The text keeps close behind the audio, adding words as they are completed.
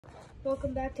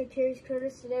Welcome back to Terry's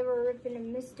Curtis. Today we're ripping a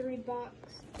mystery box.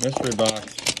 Mystery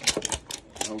box.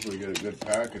 Hopefully get a good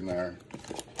pack in there.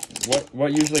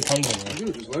 What usually comes in there?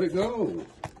 Dude, just let it go.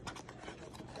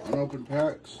 Unopened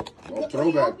packs. All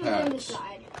throwback packs.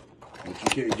 That you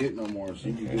can't get no more, so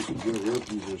you can get some good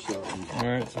rookies or something.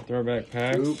 Alright, so throwback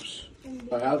packs. Hoops.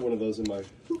 I have one of those in my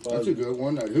That's a good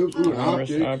one. That hoops. Ooh,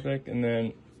 an optic. And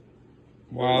then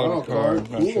wild card.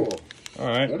 Cool.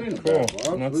 Alright, That ain't a cool. bad box.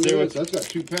 Let's see what. That's got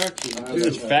 2 packs in it,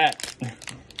 It's too. fat.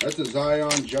 That's a Zion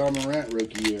John Morant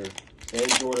rookie year. and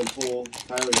Jordan Poole,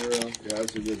 Tyler Hero. Yeah,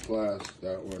 that's a good class,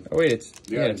 that one. Oh wait, it's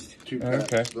Yeah, it's 2 packs.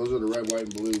 okay. Those are the red, white,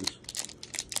 and blues.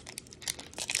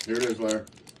 Here it is, Larry.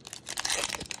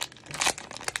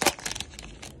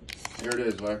 Here it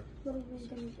is, Larry.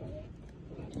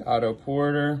 Otto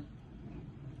Porter,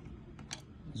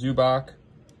 Zubac,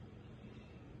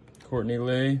 Courtney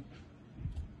Lee,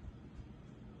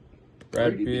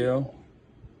 Brad Brady Beal,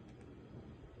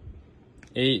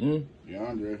 Ayton,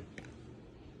 DeAndre.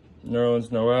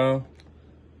 Nerlens Noel,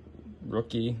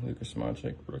 rookie, Lucas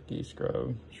Monchik, rookie,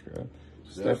 scrub.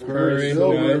 Steph Curry,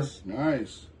 silver. nice.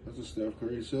 Nice. That's a Steph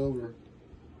Curry silver.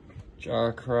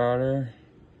 Jaw Crowder,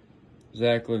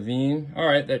 Zach LaVine. All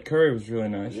right, that Curry was really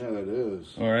nice. Yeah, that is.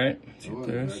 All right, let's Oh,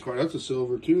 get this. that's a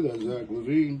silver too. That's Zach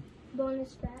LaVine.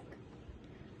 Bonus pack.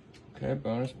 Okay,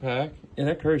 bonus pack. Yeah,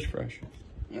 that Curry's fresh.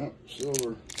 Yep,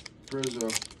 silver. Prizzo.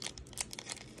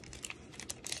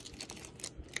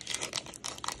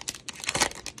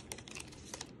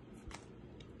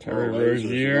 Terry Oh, lasers,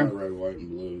 Rozier, not red, white, and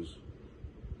blues.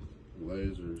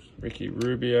 Lasers. Ricky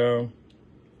Rubio,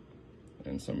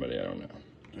 and somebody I don't know.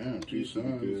 Damn, 2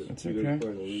 sons. That's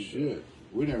okay. Shit.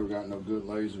 We never got no good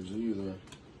lasers either.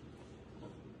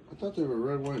 I thought they were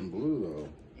red, white, and blue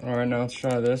though. All right, now let's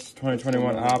try this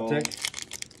 2021 Optic.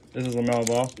 This is a Mel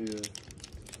Ball. Yeah.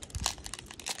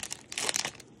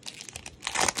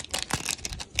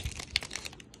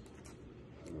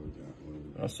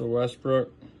 Russell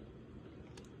Westbrook,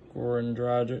 Goran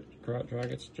Dragic,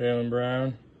 Jalen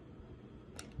Brown,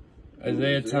 Isaiah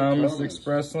Isaiah Thomas, Thomas.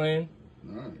 Express Lane.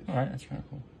 Nice. All right, that's kind of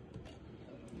cool.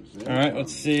 Isaiah All right, Thomas.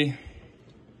 let's see.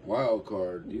 Wild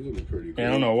card. These will be pretty cool. I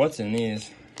don't know what's in these.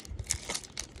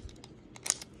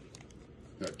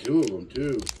 Got 2 of them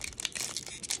too.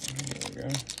 There we go.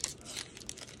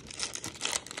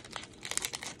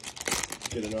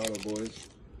 Get an auto, boys.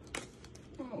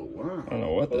 Oh wow. I don't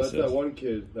know what Oh, this that's that is. one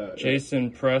kid. That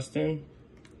Jason Preston,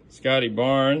 Scotty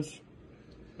Barnes.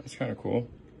 That's kind of cool.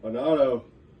 an auto.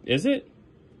 Is it?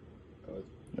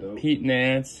 Nope. Pete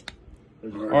Nance,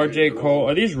 There's RJ Cole.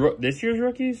 Are these this year's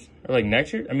rookies? Or like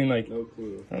next year? I mean, like, no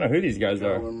clue. I don't know who these guys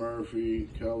are. Calvin Murphy.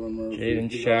 Jaden He's all off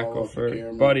the Shackelford,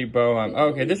 camera. Buddy Boeheim. Oh,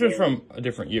 okay, this was from a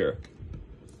different year.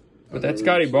 But I've that never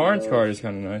Scotty seen Barnes those. card is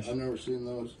kind of nice. I've never seen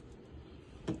those.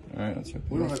 All right, let's open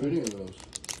We don't this have up. any of those.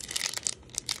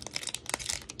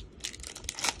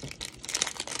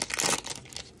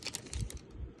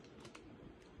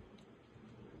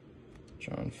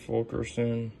 John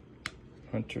Fulkerson,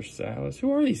 Hunter Salas.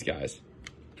 Who are these guys?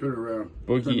 Turn it around.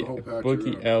 Turn the whole pack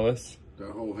Boogie around. Ellis,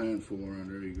 That whole handful around.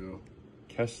 There you go.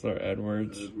 Kessler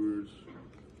Edwards, Edwards.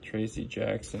 Tracy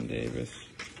Jackson Davis.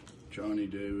 Johnny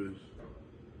Davis.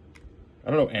 I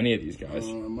don't know any of these guys.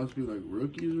 It must be like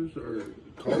rookies or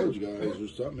college guys or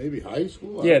something. Maybe high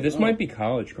school. I Yeah, don't this know. might be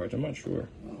college cards. I'm not sure.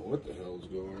 I don't know what the hell's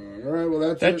going on. All right, well,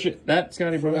 that's it That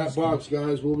Scotty for Barnes. that box,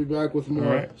 guys. We'll be back with more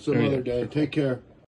All right, some there you other go. day. Take care.